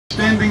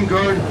standing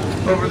guard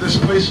over this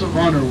place of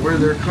honor where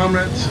their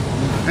comrades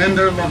and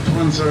their loved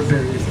ones are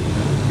buried.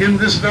 In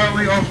this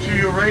valley off to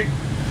your right,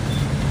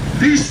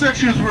 these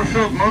sections were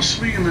filled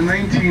mostly in the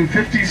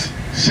 1950s,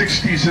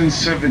 60s, and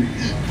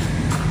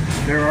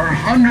 70s. There are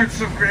hundreds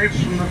of graves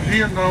from the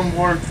Vietnam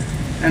War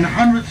and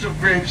hundreds of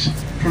graves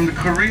from the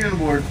Korean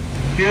War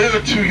here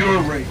to your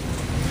right.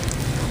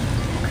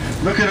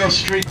 Look at how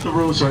straight the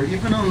rows are.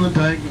 Even on the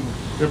diagonal,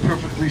 they're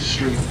perfectly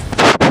straight.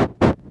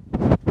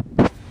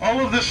 All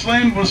of this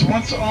land was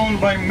once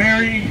owned by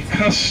Mary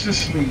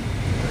Custis Lee.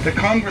 The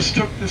Congress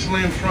took this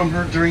land from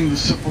her during the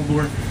Civil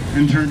War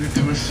and turned it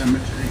to a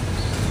cemetery.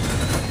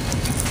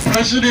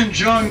 President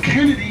John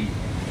Kennedy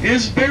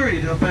is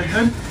buried up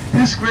ahead.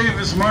 His grave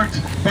is marked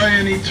by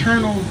an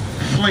eternal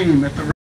flame at the